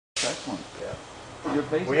excellent. Yeah. You're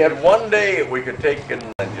We had one day we could take an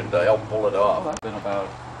engine to help pull it off. Well, that's been about a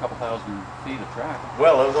couple thousand feet of track.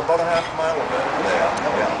 Well, it was about a half mile of it.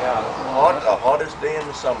 Yeah. The hottest day in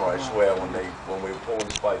the summer, I swear, when we were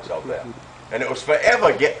pulling spikes out there. And it was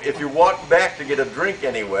forever if you walked back to get a drink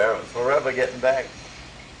anywhere, it was forever getting back.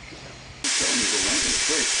 It's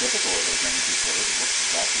very typical of those 92 footers. It looks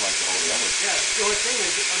exactly like all the others. Yeah, the only thing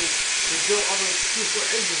is, I mean, they built other 2-foot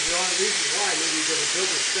engines. The only reason why, maybe because the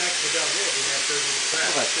building stacked the down there, we had 30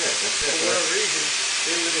 track. Well, that's it. That's it. For whatever reason,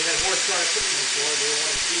 they had horsepower equipment before, they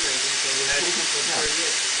wanted steam engines, so we had for 30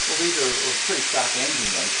 years. Well, these are pretty stock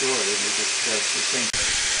engines, I'm sure. They're just the same.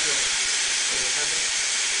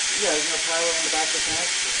 Yeah, there's no pilot on the back of the tank.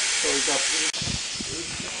 So we've got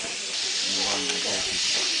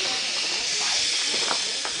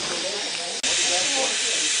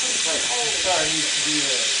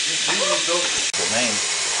Maine.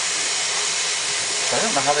 I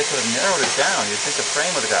don't know how they could have narrowed it down. You'd think the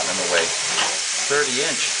frame would have gotten in the way.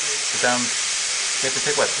 30-inch. Down. You have to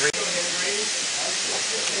take what, 3?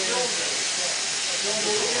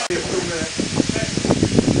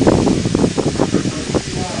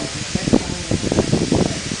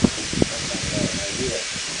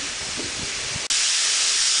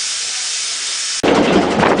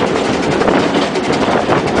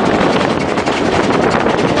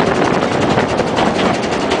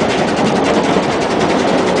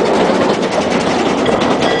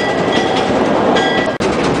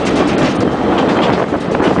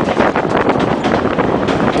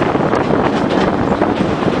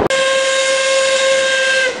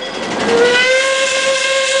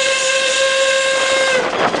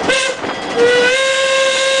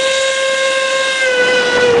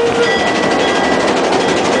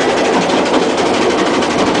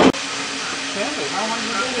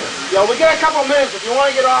 Yeah, we got a couple minutes. If you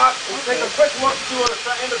want to get off, we'll take a quick look to where the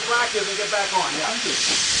end of track is and get back on. Yeah. Thank you.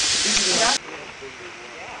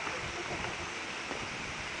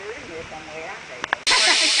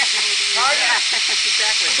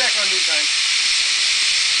 Exactly. Back on new time.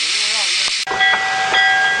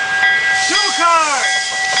 2 cars!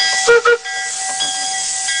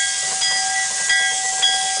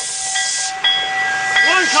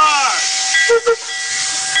 1 car!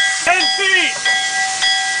 10 feet!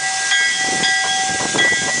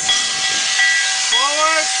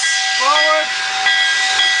 Forward! Forward!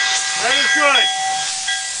 That is good.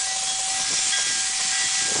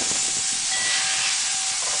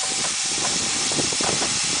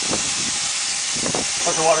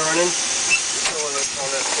 How's the water running? On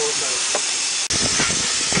that full side.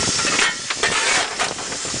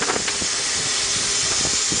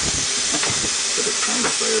 Put a tiny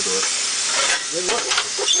fire door.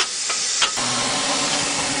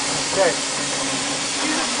 Okay.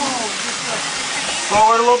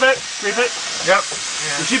 Forward a little bit. Creep it. Yep.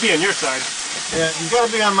 Yeah. It should be on your side. Yeah, you got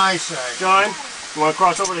to be on my side. John, you want to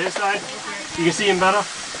cross over to his side? You can see him better.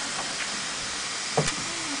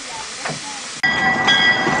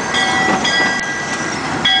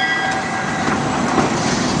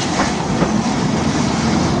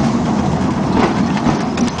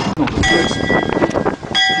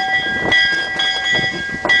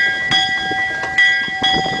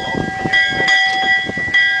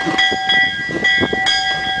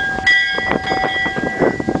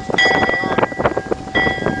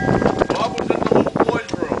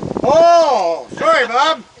 Oh, sorry,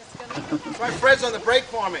 Bob. My Fred's on the brake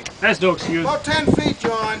for me. That's no excuse. About 10 feet,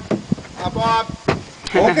 John. Bob.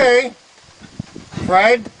 Okay.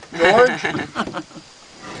 Fred, George.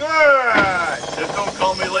 Good! Just don't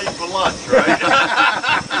call me late for lunch, right?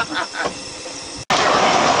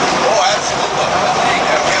 Oh, absolutely.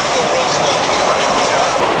 Yeah, we have to go real slow.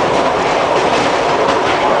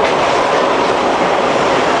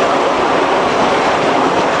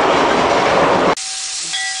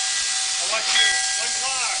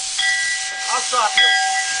 I'll stop you.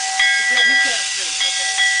 He can't see.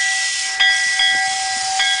 Okay.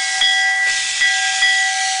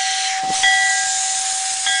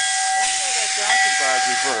 I wonder why that jockey bar is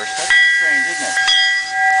reversed. That's strange, isn't it?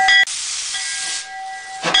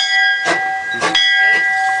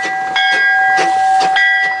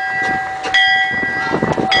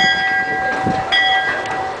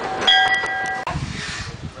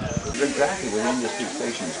 Exactly within your two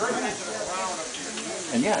stations.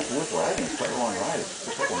 And yeah, it's worth riding. It's quite a long ride. It's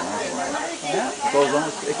a couple miles long. Yeah. It goes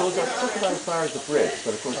up just about as far as the bridge,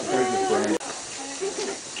 but of course the bridge is burned.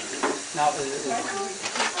 Now,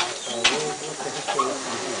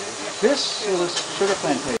 this is a sugar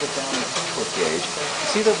plantation down the 6-foot gauge.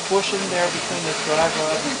 See the bushing there between the drive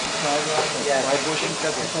rod and drive rod? Yeah. Drive bushing?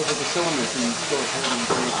 That's because of the cylinders being stored heavily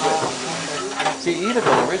very quick. See,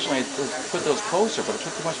 Edaville originally put those closer, but it put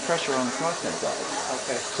too much pressure on the crosshead guys.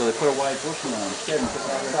 Okay. So they put a wide bushing on instead and put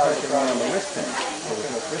pressure on the wrist pin. So the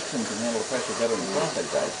wrist pin can handle the pressure better than the crosshead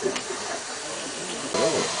guys can.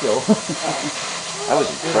 Really, still. I was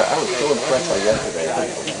so impressed by yesterday. I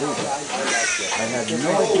couldn't believe it. I had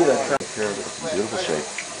no idea that truck here was in beautiful shape.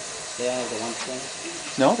 They have the one thing?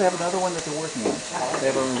 No, they have another one that they're working on. They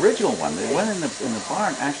have an original one. The one in the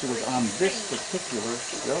barn actually was on this particular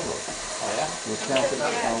railroad. Oh yeah? Wiscasset,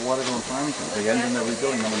 Waterville and Farmington. The engine they're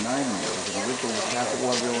rebuilding, number 9 in there, was an original Wiscasset,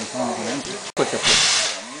 Waterville and Farmington engine. Quick up here.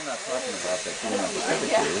 You're not talking about that doing on Pacific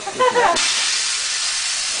Series.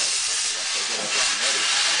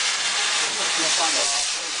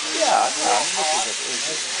 Yeah.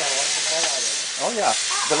 Oh yeah,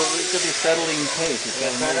 but it could be a settling pace. It's got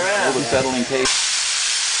a little settling pace.